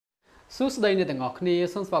សួស្តីអ្នកទាំងអស់គ្នា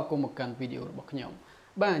សូមស្វាគមន៍មកកាន់វីដេអូរបស់ខ្ញុំ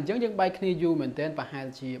បាទអញ្ចឹងយើងបែកគ្នាយូរមែនទែនប្រហែល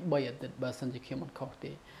ជា3អាទិត្យបើសិនជាខ្ញុំមិនខុស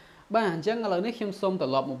ទេបាទអញ្ចឹងឥឡូវនេះខ្ញុំសូមត្រ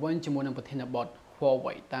ឡប់មកវិញជាមួយនឹងប្រធានបទ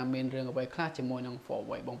Huawei តាមមានរឿងអ្វីខ្លះជាមួយនឹង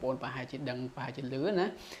Huawei បងប្អូនប្រហែលជាដឹងប្រហែលជាលឺណា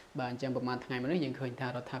បាទអញ្ចឹងប្រហែលថ្ងៃមុននេះយើងឃើញថារ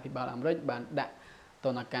ដ្ឋាភិបាលអាមេរិកបានដាក់ទ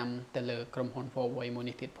ណ្ឌកម្មទៅលើក្រុមហ៊ុន Huawei មួយ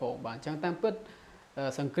នេះទៀតផងបាទអញ្ចឹងតាមពិត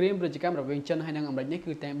សង្គ្រាមពាណិជ្ជកម្មរវាងចិនហើយនិងអាមេរិកនេះ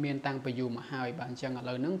គឺតែមានតាំងពីយូរមកហើយបាទអញ្ចឹងឥ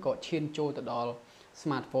ឡូវហ្នឹងក៏ឈានចូលទៅដល់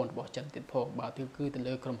smartphone របស់ចិនទៀតផងបាទគឺទៅ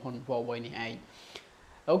លើក្រុមហ៊ុន Huawei នេះឯង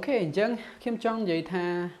អូខេអញ្ចឹងខ្ញុំចង់និយាយថា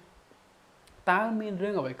តើមានរឿ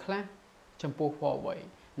ងអ្វីខ្លះចំពោះ Huawei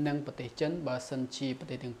និងប្រទេសចិនបើសិនជាប្រ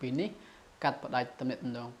ទេសទាំងពីរនេះកាត់ផ្ដាច់ទំនាក់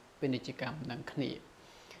ទំនងពាណិជ្ជកម្មនឹងគ្នា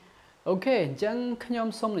អូខេអញ្ចឹងខ្ញុំ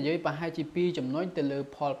សូមនិយាយប្រហែលជា2ចំណុចទៅលើ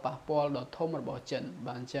ផលប៉ះពាល់ដ៏ធំរបស់ចិន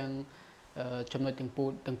បាទអញ្ចឹងចំណុចទាំង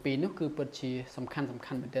ពីរនោះគឺពិតជាសំខាន់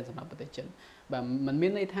មែនទែនសម្រាប់ប្រទេសចិនបាទมันមា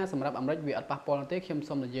នន័យថាសម្រាប់អាមេរិកវាអត់ប៉ះពាល់ទេខ្ញុំ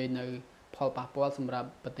សូមនិយាយនៅផលប៉ះពាល់សម្រាប់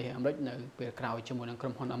ប្រទេសអាមេរិកនៅពេលក្រោយជាមួយនឹងក្រុ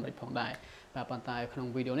មហ៊ុនអាមេរិកផងដែរបាទប៉ុន្តែក្នុង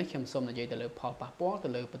វីដេអូនេះខ្ញុំសូមនិយាយទៅលើផលប៉ះពាល់ទៅ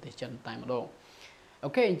លើប្រទេសចិនតែម្ដងអូ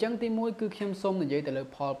ខេអញ្ចឹងទី1គឺខ្ញុំសូមនិយាយទៅលើ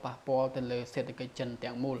ផលប៉ះពាល់ទៅលើសេដ្ឋកិច្ចចិន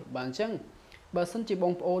ទាំងមូលបាទអញ្ចឹងបើសិនជាប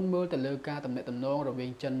ងប្អូនមើលទៅលើការទំនាក់ទំនងរវា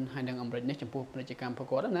ងចិនហើយនិងអាមេរិកនេះចំពោះពាណិជ្ជកម្មប្រ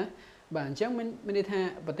កបណាបាទអញ្ចឹងមានន័យថា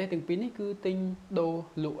ប្រទេសទាំងពីរនេះគឺទិញដូរ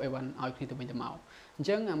លក់អីវ៉ាន់ឲ្យគ្នាទៅវិញទៅមកអញ្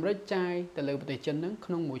ចឹងអាមេរិកចាយទៅលើប្រទេសចិនហ្នឹង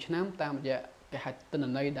ក្នុងមួយឆ្នាំតាមរយៈគេហៅទិន្ន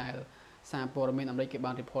ន័យដែលសារព័ត៌មានអាមេរិកគេ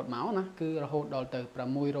បាន report មកណាគឺរហូតដល់ទៅ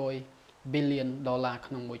$600 billion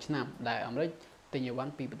ក្នុងមួយឆ្នាំដែលអាមេរិកទិញអីវ៉ា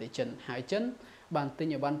ន់ពីប្រទេសចិនហើយចិនបានទិញ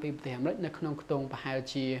អីវ៉ាន់ពីប្រទេសអាមេរិកនៅក្នុងខ្ទង់ប្រហែល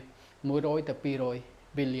ជា100ទៅ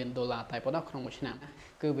200 billion ដុល្លារតែប៉ុណ្ណោះក្នុងមួយឆ្នាំ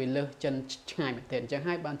គឺវាលើសចិនឆ្ងាយមែនទែនអញ្ចឹង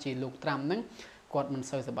ហើយបានជាលោកត្រាំហ្នឹងគាត់មិន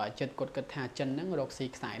សូវសប្បាយចិត្តគាត់គិតថាចិនហ្នឹងរកស៊ី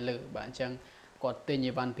ខ្សែលើបាទអញ្ចឹងគាត់ទិញ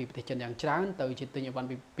អីវ៉ាន់ពីប្រទេសចិនយ៉ាងច្រើនទៅជាទិញអីវ៉ាន់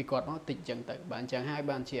ពីគាត់មកតិចអញ្ចឹងទៅបាទអញ្ចឹងហើយ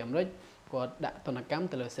បានជាអាមេរិកគាត់ដាក់ទណ្ឌកម្ម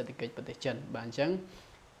ទៅលើសេដ្ឋកិច្ចប្រទេសចិនបាទអញ្ចឹង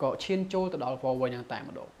ក៏ឈានចូលទៅដល់ Huawei ហ្នឹងតែ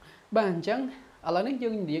ម្ដងបាទអញ្ចឹងឥឡូវនេះយើ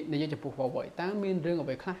ងនិយាយចំពោះ Huawei តើមានរឿងអ្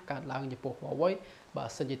វីខ្លះកើតឡើងចំពោះ Huawei បើ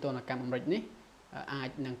សិនជាទណ្ឌកម្មអាមេរិកនេះអាច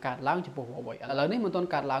នឹងកើតឡើងចំពោះ Huawei ឥឡូវនេះមិនទាន់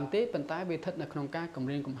កើតឡើងទេប៉ុន្តែវាស្ថិតនៅក្នុងការគម្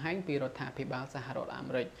រាមកំហែងពីរដ្ឋាភិបាលសហរដ្ឋអា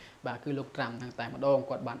មេរិកបាទគឺលោកត្រាំហ្នឹងតែម្ដង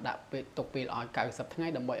គាត់បានដាក់ទុកពេលឲ្យ90ថ្ងៃ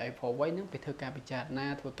ដើម្បីឲ្យ Huawei ហ្នឹងទៅធ្វើការពិចារណា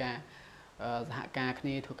ធ្វើការសហការគ្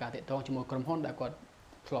នាធ្វើការទាក់ទងជាមួយក្រុមហ៊ុនដែលគាត់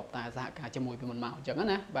ធ្លាប់តែសហការជាមួយពីមុនមកអញ្ចឹង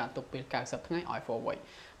ណាបាទទុកពេល90ថ្ងៃឲ្យ Huawei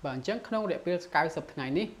បាទអញ្ចឹងក្នុងរយៈពេល90ថ្ងៃ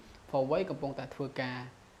នេះ Huawei កំពុងតែធ្វើការ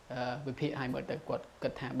វិភាគឲ្យមើលទៅគាត់គិ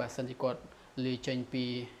តថាបើសិនជាគាត់លាចេញពី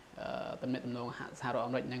ទំនាក់ទំនងសហរដ្ឋ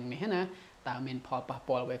អាមេរិកនឹងនេះណាតើមានផលប៉ះ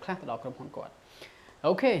ពាល់អ្វីខ្លះទៅដល់ក្រុមហ៊ុនគាត់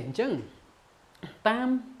អូខេអញ្ចឹងតាម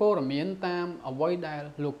ព័ត៌មានតាមអ្វីដែល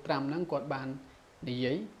លោកត្រាំហ្នឹងគាត់បាននិ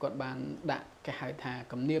យាយគាត់បានដាក់គេហៅថា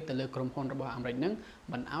គំនាបទៅលើក្រុមហ៊ុនរបស់អាមេរិកហ្នឹង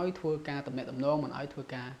មិនឲ្យធ្វើការទំនាក់ទំនងមិនឲ្យធ្វើ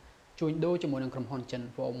ការជួញដូរជាមួយនឹងក្រុមហ៊ុនចិន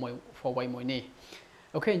Huawei មួយនេះ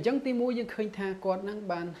អូខេអញ្ចឹងទី1យើងឃើញថាគាត់ហ្នឹង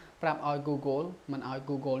បានប្រាប់ឲ្យ Google មិនឲ្យ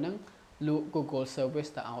Google ហ្នឹងលក់ Google Service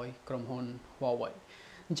ទៅឲ្យក្រុមហ៊ុន Huawei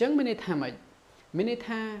អញ្ចឹងមានន័យថាម៉េចមានន័យ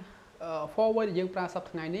ថា Huawei ដែលយើងប្រើសប្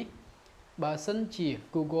តាហ៍ថ្ងៃនេះបើសិនជា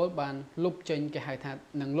Google បានលុបចេញគេហៅថា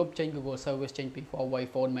នឹងលុបចេញ Google Service ចេញពី Huawei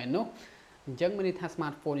phone មែននោះអញ្ចឹងមានន័យថា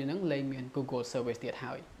smartphone នេះនឹងលែងមាន Google Service ទៀត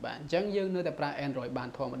ហើយបាទអញ្ចឹងយើងនៅតែប្រើ Android បាន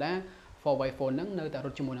ធម្មតា Huawei phone ហ្នឹងនៅតែរ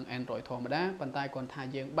ត់ជាមួយនឹង Android ធម្មតាប៉ុន្តែគាត់ថា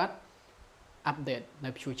យើងបាត់ update នៅ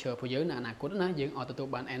future របស់យើងនៅអនាគតណាយើងអត់ទទួល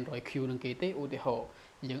បាន Android Q នឹងគេទេឧទាហរណ៍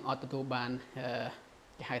យើងអត់ទទួលបាន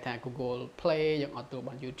គេហៅថា Google Play យើងអត់ទទួល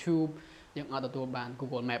បាន YouTube យើងអត់ទទួលបាន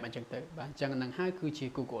Google Map អញ្ចឹងទៅបាទអញ្ចឹងហ្នឹងហើយគឺជា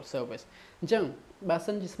Google Service អញ្ចឹងបើ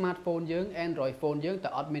សិនជា smartphone យើង Android phone យើងតែ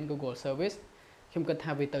អត់មាន Google Service ខ្ញុំគិត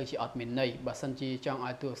ថាវាទៅជាអត់មានន័យបើសិនជាចង់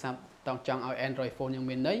ឲ្យទូរស័ព្ទចង់ឲ្យ Android phone យើង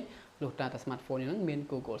មានន័យលុះត្រាតែ smartphone ហ្នឹងមាន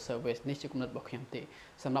Google Service នេះជាគំនិតរបស់ខ្ញុំទេ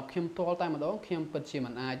សម្រាប់ខ្ញុំផ្ទាល់តែម្ដងខ្ញុំពិតជា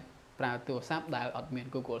មិនអាចប្រើទូរស័ព្ទដែលអត់មាន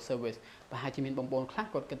Google Service ប្រហែលជាមានបងប្អូនខ្លះ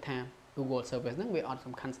គាត់គិតថា Google Service ហ្នឹងវាអត់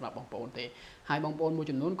សំខាន់សម្រាប់បងប្អូនទេហើយបងប្អូនមួយ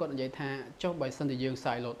ចំនួនគាត់និយាយថាចុះបើសិនជាយើង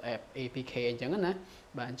sideload app APK អញ្ចឹងណា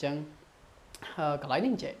បាទអញ្ចឹងកន្លែង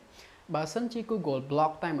នេះចេះបើសិនជា Google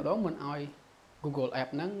block តែម្ដងមិនឲ្យ Google app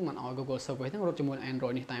ហ្នឹងមិនឲ្យ Google Service ហ្នឹងរត់ជាមួយនឹង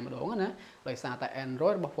Android នេះតែម្ដងណាដោយសារតែ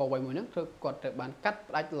Android របស់ Huawei មួយហ្នឹងគាត់ត្រូវបានកាត់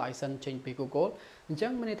ផ្ដាច់ license ចេញពី Google អញ្ចឹ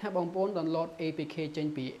ងមានន័យថាបងប្អូន download APK ចេញ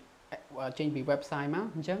ពី website មក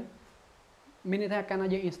អញ្ចឹងមានន័យថាកាលណា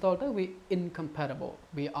យើង install ទៅវា incompatible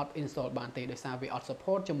វាអត់ install បានទេដោយសារវាអត់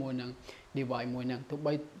support ជាមួយនឹង device មួយហ្នឹងទោះ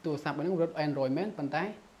បីទូរស័ព្ទហ្នឹងរត់ Android មែនប៉ុន្តែ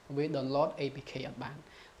វា download APK អត់បាន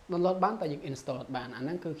download បានតែយើង install អត់បានអាហ្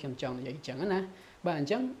នឹងគឺខ្ញុំចង់និយាយអញ្ចឹងណាបាទអញ្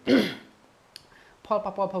ចឹងផល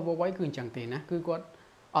ប៉ះពាល់ Huawei គឺអញ្ចឹងទេណាគឺគាត់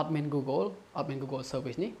admin Google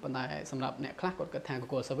service នេះប៉ុន្តែសម្រាប់អ្នកខ្លះគាត់គិតថា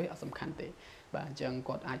Google service អត់សំខាន់ទេបាទអញ្ចឹង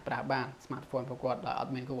គាត់អាចប្រើបាន smartphone របស់គាត់ដោយ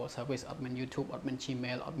admin Google service admin YouTube admin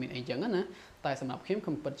Gmail admin អីចឹងណាតែសម្រាប់ខ្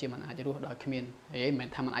ញុំពិតជាមិនអាចរស់ដោយគ្មានមិនមែន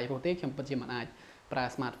ថាមិនអាចរស់ទេខ្ញុំពិតជាមិនអាចប្រើ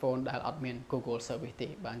smartphone ដែលអត់មាន Google service ទេ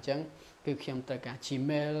បាទអញ្ចឹងគឺខ្ញុំត្រូវការ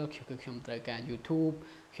Gmail គឺខ្ញុំត្រូវការ YouTube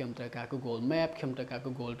ខ្ញុំត្រូវការ Google Map ខ្ញុំត្រូវការ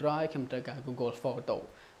Google Drive ខ្ញុំត្រូវការ Google Photo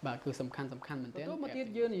បាទគឺសំខាន់មែនទែនទៅមកទៀត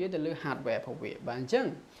យើងនិយាយទៅលើ hardware ផងវាបាទអញ្ចឹង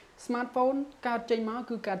smartphone កើតចេញមក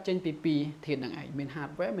គឺកើតចេញពី2ធាតុហ្នឹងឯងមាន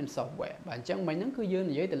hardware មាន software បាទអញ្ចឹងមិញហ្នឹងគឺយើង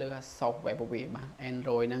និយាយទៅលើ software ផងវាបាទ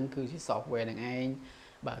Android ហ្នឹងគឺជា software ហ្នឹងឯង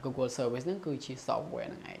បាទ Google service ហ្នឹងគឺជា software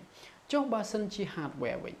ហ្នឹងឯងចុះបើសិនជា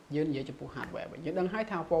hardware វិញយើងនិយាយចំពោះ hardware វិញយើងដឹងហើយ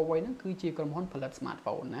ថា Huawei ហ្នឹងគឺជាក្រុមហ៊ុនផលិត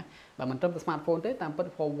smartphone ណាបាទមិនត្រឹមតែ smartphone ទេតាមពិត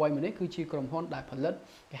Huawei មួយនេះគឺជាក្រុមហ៊ុនដែលផលិត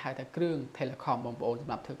គេហៅថាគ្រឿង telecom បងប្អូនស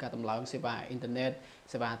ម្រាប់ធ្វើការតម្លើងសេវាអ៊ីនធឺណិត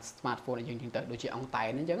សេវា smartphone អីចឹងទៅដូចជាអង្តែន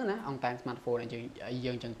អញ្ចឹងណាអង្តែន smartphone អី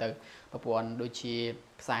យើងចឹងទៅប្រព័ន្ធដូចជា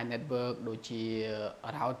ខ្សែ network ដូចជា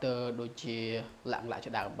router ដូចជាលក្ខណៈជា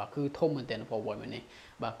ដើមបាទគឺធំមែនទែន Huawei មួយនេះ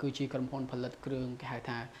បាទគឺជាក្រុមហ៊ុនផលិតគ្រឿងគេហៅ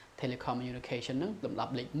ថា telecommunication ហ្នឹងលំដា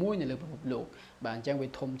ប់លេខ1នៅលើពិភពលោកបាទអញ្ចឹងវា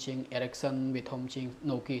ធំជាង Ericsson វាធំជាង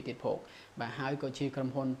Nokia ទៀតផងបាទហើយក៏ជាក្រុម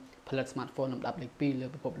ហ៊ុនផលិត smartphone លំដាប់លេខ2លើ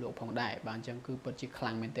ពិភពលោកផងដែរបាទអញ្ចឹងគឺពិតជាខ្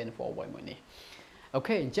លាំងមែនទែន Huawei មួយនេះអូ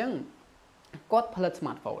ខេអញ្ចឹងគាត់ផលិត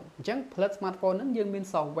smartphone អញ្ចឹងផលិត smartphone ហ្នឹងយើងមាន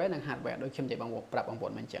software និង hardware ដូចខ្ញុំនិយាយបងប្រាប់បងប្អូ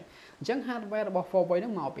នមិនអញ្ចឹង hardware របស់ Huawei ហ្នឹ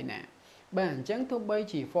ងមកពីណាបាទអញ្ចឹងទោះបី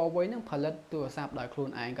ជា Huawei ហ្នឹងផលិតទូរស័ព្ទដោយខ្លួន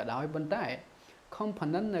ឯងក៏ដោយប៉ុន្តែ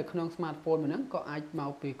component នៅក្នុង smartphone មួយហ្នឹងក៏អាចម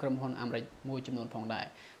កពីក្រុមហ៊ុនអាមេរិកមួយចំនួនផងដែរ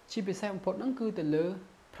ជាពិសេសបំផុតហ្នឹងគឺទៅលើ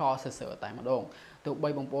processor តែម្ដងទោះបី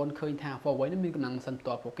បងប្អូនឃើញថា Huawei នេះមានកម្លាំងម៉ាស៊ីនផ្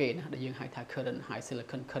ទាល់ពួកគេណាដែលយើងហៅថា current high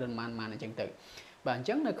silicon current ម៉ានអញ្ចឹងទៅបាទអញ្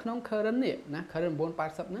ចឹងនៅក្នុង current នេះណា current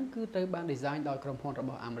 980ហ្នឹងគឺត្រូវបាន design ដោយក្រុមហ៊ុនរប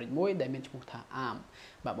ស់អាមេរិកមួយដែលមានឈ្មោះថា ARM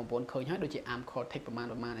បាទបងប្អូនឃើញហើយដូចជា ARM Cortex ប្រមាណ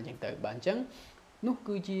អញ្ចឹងទៅបាទអញ្ចឹងនោះ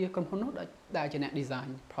គឺជាក្រុមហ៊ុននោះដែលជាអ្នក design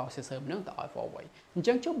processor ហ្នឹងទៅឲ្យ Huawei អញ្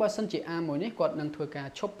ចឹងចុះបើសិនជា ARM មួយនេះគាត់នឹងធ្វើការ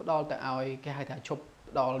ឈប់ផ្ដល់ទៅឲ្យគេហៅថាឈប់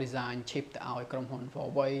ផ្ដល់ design chip ទៅឲ្យក្រុមហ៊ុន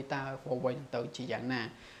Huawei តើ Huawei នឹងទៅជាយ៉ាងណា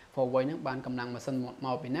Huawei នឹងបានកម្លាំងម៉ាស៊ីនម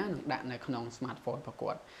កពីណានឹងដាក់នៅក្នុង smartphone របស់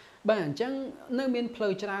គាត់បាទអញ្ចឹងនៅមានផ្លូ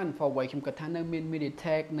វច្រើន Huawei ខ្ញុំគិតថានៅមាន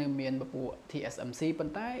MediaTek នៅមានពពួក TSMC ប៉ុ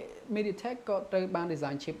ន្តែ MediaTek ក៏ត្រូវបាន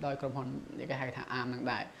design chip ដោយក្រុមហ៊ុនគេហៅថា ARM នឹង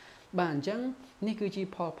ដែរបាទអញ្ចឹងនេះគឺជា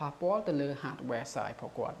ផលប៉ះពាល់ទៅលើ hardware side រប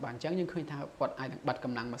ស់គាត់បាទអញ្ចឹងយើងឃើញថាគាត់អាចនឹងបាត់ក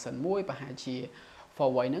ម្លាំងម៉ាស៊ីនមួយប្រហែលជា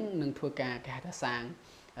Huawei ហ្នឹងនឹងធ្វើការគេហៅថាសាង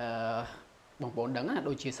បងប្អូនដឹងណា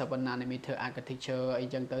ដូចជា7 nanometer architecture អី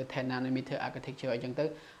ចឹងទៅ10 nanometer architecture អីចឹងទៅ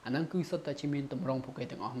អាហ្នឹងគឺសុទ្ធតែជាមានតម្រង់ពួកគេ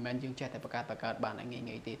ទាំងអស់មិនមែនយើងចេះតែបង្កើតបាន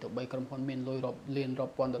ងាយទេទោះបីក្រុមហ៊ុនមានលុយរាប់លានរា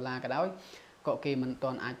ប់ពាន់ដុល្លារក៏ដោយក៏គេមិន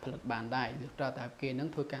ទាន់អាចផលិតបានដែរលុះត្រាតែគេនឹង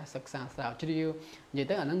ធ្វើការសិក្សាស្រាវជ្រាវនិយាយ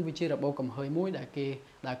ទៅអាហ្នឹងវាជារបបកំហើញមួយដែល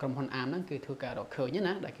ក្រុមហ៊ុន ARM ហ្នឹងគឺធ្វើការរកឃើញ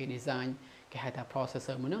ណាដែលគេ design គេហៅថា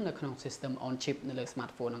processor មួយហ្នឹងនៅក្នុង system on chip នៅលើ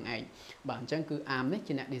smartphone ហ្នឹងឯងបាទអញ្ចឹងគឺ ARM នេះ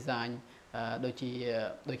ជាអ្នក design ដូច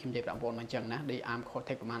ខ្ញុំនិយាយប្រាប់បងប្អូនមកអញ្ចឹងណាដូច ARM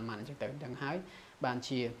Cortex ប្រហែលអញ្ចឹងទៅអញ្ចឹងហើយបាន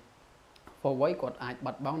ជា Huawei គាត់អាច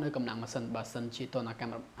បាត់បង់នៅកម្លាំងម៉ាស៊ីនបើសិនជាទនក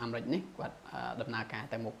ម្មអាមេរិកនេះគាត់ដំណើរការ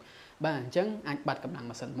តែមុខបាទអញ្ចឹងអាចបាត់កម្លាំង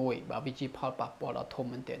ម៉ាស៊ីនមួយបាទវាជាផលប៉ះពាល់ដ៏ធំ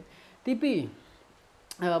មែនទែនទី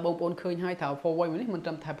2បងប្អូនឃើញហើយថា Huawei នេះមិនត្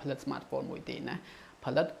រឹមតែផលិត smartphone មួយទេណាផ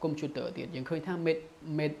លិត computer ទៀតយើងឃើញថា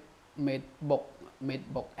MateBook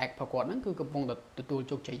X របស់គាត់ហ្នឹងគឺកំពុងទទួល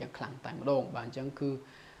ជោគជ័យយ៉ាងខ្លាំងតែម្ដងបាទអញ្ចឹងគឺ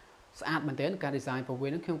ស្អាតមែនទែនការ design របស់វា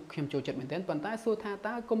ហ្នឹងខ្ញុំចូលចិត្តមែនទែនប៉ុន្តែសួរថា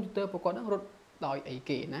តើ computer របស់គាត់ហ្នឹងរត់ដោយអី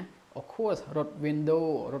គេណា of course រត់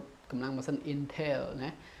Windows រត់កម្លាំងម៉ាស៊ីន Intel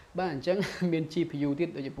ណាបាទអញ្ចឹងមាន GPU ទៀត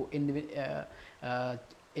ដូចជាពួក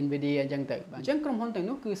Nvidia អញ្ចឹងទៅបាទអញ្ចឹងក្រុមហ៊ុនទាំង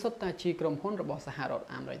នោះគឺសុទ្ធតែជាក្រុមហ៊ុនរបស់សហរដ្ឋ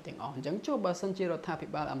អាមេរិកទាំងអស់អញ្ចឹងចុះបើសិនជារដ្ឋាភិ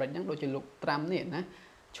បាលអាមេរិកហ្នឹងដូចជាលោក Trump នេះណា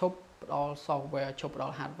ឈប់ផ្ដល់ software ឈប់ផ្ដ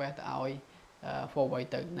ល់ hardware ទៅឲ្យ Huawei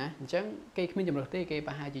ទៅណាអញ្ចឹងគេគ្មានជំរើសទេគេ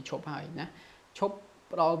ប្រហែលជាឈប់ហើយណាឈប់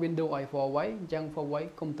ផ្ដល់ Windows ឲ្យ Huawei អញ្ចឹង Huawei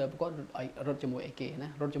កុំព្យូទ័រគាត់រត់ជាមួយអីគេណា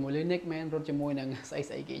រត់ជាមួយ Linux មែនរត់ជាមួយនឹងស្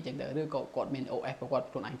អីគេអញ្ចឹងទៅឬក៏គាត់មាន OS របស់គាត់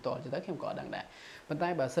ខ្លួនឯងផ្ទាល់អញ្ចឹងទៅខ្ញុំក៏អត់ដឹងដែរប៉ុន្តែ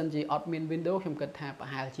បើសិនជាអត់មាន Windows ខ្ញុំគិតថាប្រ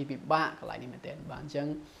ហែលជាពិបាកកន្លែងនេះមែនទែនបាទអញ្ចឹង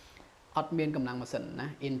អត់មានកម្លាំងម៉ាស៊ីនណា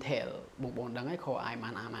Intel បងប្អូនដឹងហើយ Core i ម៉ា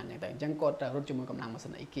នអញ្ចឹងទៅអញ្ចឹងគាត់រត់ជាមួយកម្លាំងម៉ាស៊ី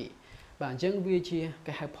នអីគេបាទអញ្ចឹងវាជា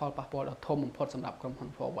គេហៅផលប៉ះពាល់ដ៏ធំបំផុតសម្រាប់ក្រុមហ៊ុន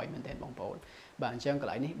Huawei មែនទែនបងប្អូនបាទអញ្ចឹងកន្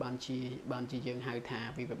លែងនេះបានជាយើងហៅថា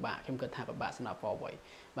វាពិបាកខ្ញុំគិតថាពិបាកសម្រាប់ Huawei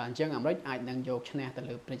បាទអញ្ចឹងអាមេរិកអាចនឹងយកឈ្នះទៅ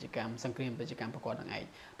លើពាណិជ្ជកម្មសង្គ្រាមពាណិជ្ជកម្មប្រកបនឹងឯង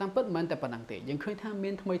តាមពិតមិនមែនតែប៉ុណ្ណឹងទេយើងឃើញថាមា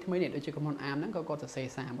នថ្មីនេះដូចជាក្រុមហ៊ុន ARM ហ្នឹងក៏គាត់សរសេរ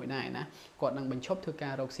សារមួយដែរណាគាត់នឹងបញ្ឈប់ធ្វើកា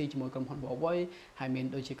ររកស៊ីជាមួយក្រុមហ៊ុន Huawei ហើយមាន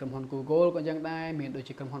ដូចជាក្រុមហ៊ុន Google ក៏យ៉ាងដែរមានដូច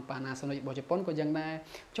ជាក្រុមហ៊ុន Panasonic របស់ជប៉ុនក៏យ៉ាងដែរ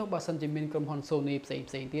ចុះបើសិនជាមានក្រុមហ៊ុន Sony ផ្សេង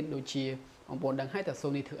ទៀតដូចជាបងប្អូនដឹងហើយថា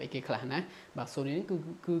Sony ធ្វើអីគេខ្លះណាបាទ Sony នេះ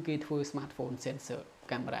គឺគេធ្វើ smartphone sensor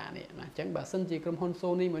កាមេរ៉ានេះណាអញ្ចឹងបើសិនជាក្រុមហ៊ុន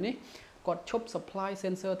Sony មួយនេះគាត់ឈប់ supply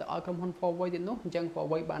sensor ទៅឲ្យក្រុមហ៊ុន Huawei ទៀតនោះអញ្ចឹង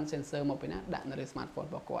Huawei បាន sensor មកពីណាដាក់នៅលើ smartphone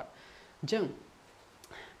របស់គាត់អញ្ចឹង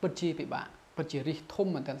ពិតជាពិបាកពិតជារិះធំ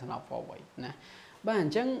មែនទែនសម្រាប់ Huawei ណាបាទអ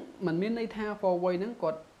ញ្ចឹងมันមានន័យថា Huawei ហ្នឹង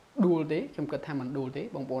គាត់ដួលទេខ្ញុំគិតថាมันដួលទេ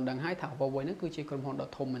បងប្អូនដឹងហើយថា Huawei ហ្នឹងគឺជាក្រុមហ៊ុនដ៏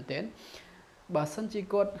ធំមែនទែនបើសិនជា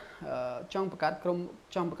គាត់ចង់បង្កើតក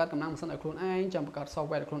ម្លាំងម៉ាស៊ីនឲ្យខ្លួនឯងចង់បង្កើត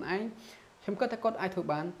software ឲ្យខ្លួនឯងខ្ញុំគិតថាគាត់អាចធ្វើ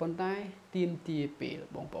បានប៉ុន្តែទាមទារពេល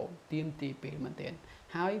បងប្អូនទាមទារពេលមែនទែន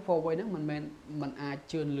ហើយ Huawei ហ្នឹងមិនអាច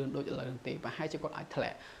ជឿនលឿនដូចឥឡូវទេប្រហែលជាគាត់អាចធ្លា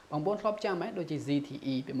ក់បងប្អូនធ្លាប់ចាំហ៎ដូចជា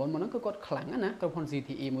ZTE ពីមុនមកហ្នឹងគឺគាត់ខ្លាំងណាក្រុមហ៊ុន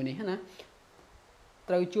ZTE មួយនេះណា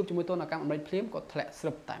ត្រូវជួបជាមួយទនកម្មអាមេរិកភ្លាមគាត់ធ្លាក់ស្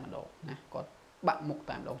រុបតែម្ដងណាគាត់បាក់មុខ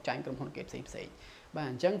តែម្ដងចាញ់ក្រុមហ៊ុនគេផ្សេងបាទ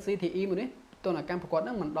អញ្ចឹង ZTE មួយនេះទនកម្មប្រកបហ្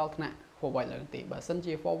នឹងមិនដល់ថ្នាក់ Huawei ឡើយទេបើសិន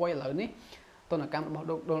ជា Huawei ឥឡូវនេះទនកម្មរបស់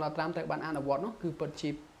Donald Trump ត្រូវបានអនុវត្តនោះគឺពិតជា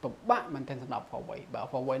ពិបាកមែនទែនសម្រាប់ Huawei បើ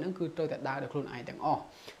Huawei ហ្នឹងគឺត្រូវតែដើរដោយខ្លួនឯងទាំងអស់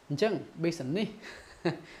អញ្ចឹង business នេះ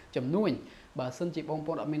ចំនួនបើសិនជាបងប្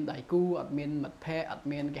អូនអត់មានដៃគូអត់មានមិត្តភ័ក្តិអត់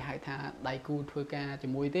មានគេហៅថាដៃគូធ្វើការជា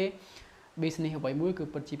មួយទេ business អ្វីមួយគឺ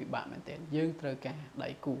ពិតជាពិបាកមែនទែនយើងត្រូវការដៃ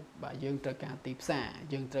គូបាទយើងត្រូវការទីផ្សារ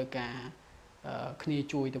យើងត្រូវការគ្នា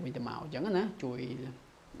ជួយទៅវិញទៅមកអញ្ចឹងណាជួយ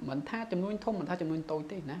មិនថាចំនួនធំមិនថាចំនួនតូច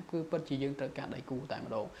ទេណាគឺពិតជាយើងត្រូវការដៃគូតែ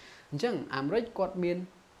ម្ដងអញ្ចឹងអាមេរិកគាត់មាន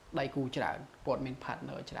ដៃគូច្រើនគាត់មាន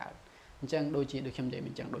partner ច្រើនអញ្ចឹងដូចខ្ញុំនិយាយ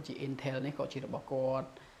អញ្ចឹងដូចជា Intel នេះក៏ជារបស់គាត់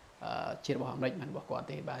ជារបស់អាមេរិកមិនរបស់គាត់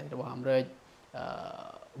ទេបាទរបស់អាមេរិក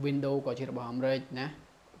Windows ក៏ជារបស់អាមេរិកណា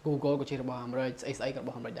Google ក៏ជារបស់អាមេរិកស្អីក៏រប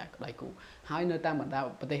ស់អាមេរិកដែរដៃគូហើយនៅតាមបណ្ដា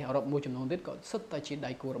ប្រទេសអឺរ៉ុបមួយចំនួនទៀតក៏សុទ្ធតែជា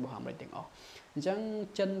ដៃគូរបស់អាមេរិកទាំងអស់អញ្ចឹង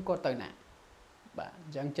ចិនគាត់ទៅណាបាទអ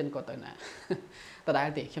ញ្ចឹងចិនគាត់ទៅណាដដែល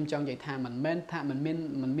ទេខ្ញុំចង់និយាយថាមិនមែនថាមិនមា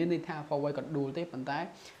នន័យថា Huawei គាត់ដួលទេប៉ុន្តែ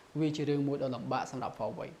វាជារឿងមួយដ៏លំបាកសម្រាប់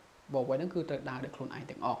Huawei ហ្នឹងគឺត្រូវដើរដោយខ្លួនឯង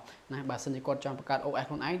ទាំងអស់ណាបើសិនជាគាត់ចង់បង្កើត OS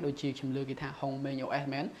ខ្លួនឯងដូចជាខ្ញុំលើកគេថា Hongmeng OS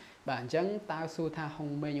មែនបាទអញ្ចឹងតើសួរថា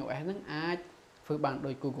Hongmeng OS ហ្នឹងអាចធ្វើបាន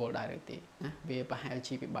ដូច Google ដែរឬទេណាវាប្រហែល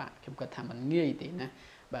ជាពិបាកខ្ញុំគិតថាมันងាយទេណា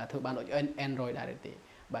បាទធ្វើបានដូច Android ដែរឬទេ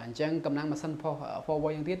បាទអញ្ចឹងកម្លាំងម៉ាស៊ីន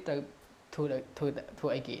Huawei ហ្នឹងទៀតត្រូវធ្វើ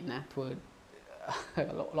អីគេណាធ្វើ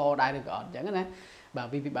ល្អដែរឬក៏អត់អញ្ចឹងណាបាទ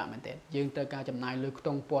វាពិបាកមែនទែនយើងត្រូវការចំណាយលើខ្ទ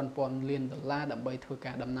ង់ពាន់លានដុល្លារដើម្បីធ្វើ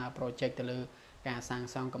ការដំណើរ project ទៅលើការសាង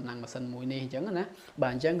សង់កម្លាំងម៉ាស៊ីនមួយនេះអញ្ចឹងណាបា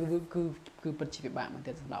ទអញ្ចឹងគឺពិតជាពិបាកមែន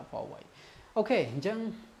ទែនសម្រាប់ Huawei អូខេអញ្ចឹង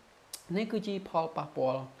នេះគឺជាផលប៉ះពា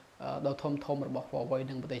ល់ដ៏ធំរបស់ Huawei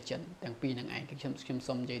និងប្រទេសចិនទាំងពីរនឹងឯងខ្ញុំ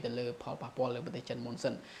សូមនិយាយទៅលើផលប៉ះពាល់លើប្រទេសចិនមុនសិ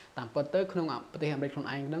នតាមពិតទៅក្នុងប្រទេសអាមេរិកខ្លួន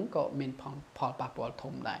ឯងហ្នឹងក៏មានផលប៉ះពាល់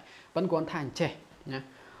ធំដែរប៉ុន្តែគាត់ថាអញ្ចេះណា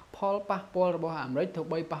ផលប៉ះពាល់របស់អាមេរិកទោះ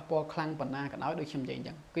បីប៉ះពាល់ខ្លាំងប៉ុណ្ណាក៏ដោយដូចខ្ញុំនិយាយអញ្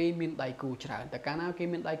ចឹងគេមានដៃគូច្រើនតែកាលណាគេ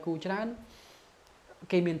មានដៃគូច្រើន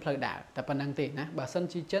គេមានផ្លូវដើរតែប៉ុណ្្នឹងទេណាបើសិន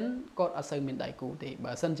ជាចិនគាត់អត់សូវមានដៃគូទេ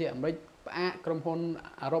បើសិនជាអាមេរិកផ្អាកក្រុមហ៊ុន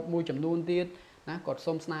អឺរ៉ុបមួយចំនួនទៀតណាគាត់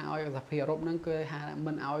សុំស្នើឲ្យសហភាពអឺរ៉ុបហ្នឹងគឺថា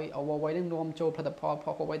មិនឲ្យ Huawei ហ្នឹងនាំចូលផលិតផល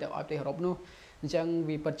Huawei ទៅឲ្យប្រទេសអឺរ៉ុបនោះអញ្ចឹង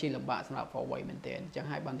វាពិតជាលំបាកសម្រាប់ Huawei មែនទែនអញ្ចឹង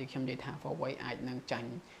ហើយបានទីខ្ញុំនិយាយថា Huawei អាចនឹងចាញ់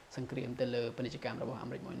សង្គ្រាមទៅលើពាណិជ្ជកម្មរបស់អា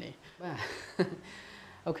មេរិកមួយនេះបាទ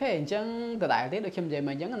អូខេអញ្ចឹងដដែលទេដូចខ្ញុំនិយាយម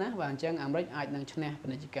កអញ្ចឹងណាបាទអញ្ចឹងអាមេរិកអាចនឹងឈ្នះពា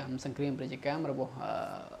ណិជ្ជកម្មសង្គ្រាមពាណិជ្ជកម្មរបស់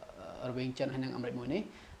រវាងចិនហើយនិងអាមេរិកមួយនេះ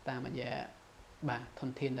តាមរយៈបាទធន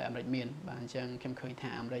ធានដែលអាមេរិកមានបាទអញ្ចឹងខ្ញុំឃើញថា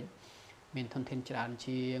អាមេរិកមានធនធានច្រើន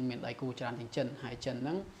ជាងមានដៃគូច្រើនជាងចិនហើយចិនហ្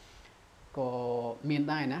នឹងក៏មាន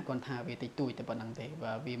ដែរណាគាត់ថាវាតិចតួចតែប៉ុណ្្នឹងទេ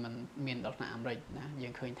បាទវាមិនមានដល់ថ្នាក់អាមេរិកណាយើ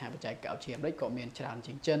ងឃើញថាបច្ចេកវិទ្យាអាមេរិកក៏មានច្រើន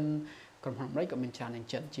ជាងចិនក្រុមហ៊ុនអាមេរិកក៏មានច្រើនជាង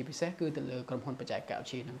ចិនជាពិសេសគឺទៅលើក្រុមហ៊ុនបច្ចេកវិ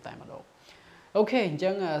ទ្យាហ្នឹងតែម្ដងអូខេអញ្ចឹ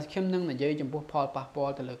ងខ្ញុំនឹងនិយាយចំពោះផលប៉ះពា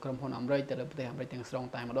ល់ទៅលើក្រុមហ៊ុនអាមេរិកទៅលើប្រទេសអាមេរិកទាំងស្រុង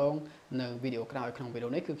តែម្ដងនៅវីដេអូក្រោយក្នុងវីដេ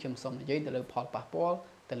អូនេះគឺខ្ញុំសូមនិយាយទៅលើផលប៉ះពាល់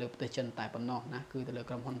ទៅលើប្រទេសចិនតែប៉ុណ្ណោះណាគឺទៅលើ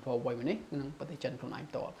ក្រុមហ៊ុន Huawei នេះនិងប្រទេសចិនខ្លួនឯង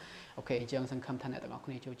ផ្ទាល់អូខេអញ្ចឹងសង្ឃឹមថាអ្នកទាំងអស់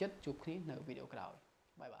គ្នាចូលចិត្តជួបគ្នានៅវីដេអូក្រោយ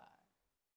បាយបាយ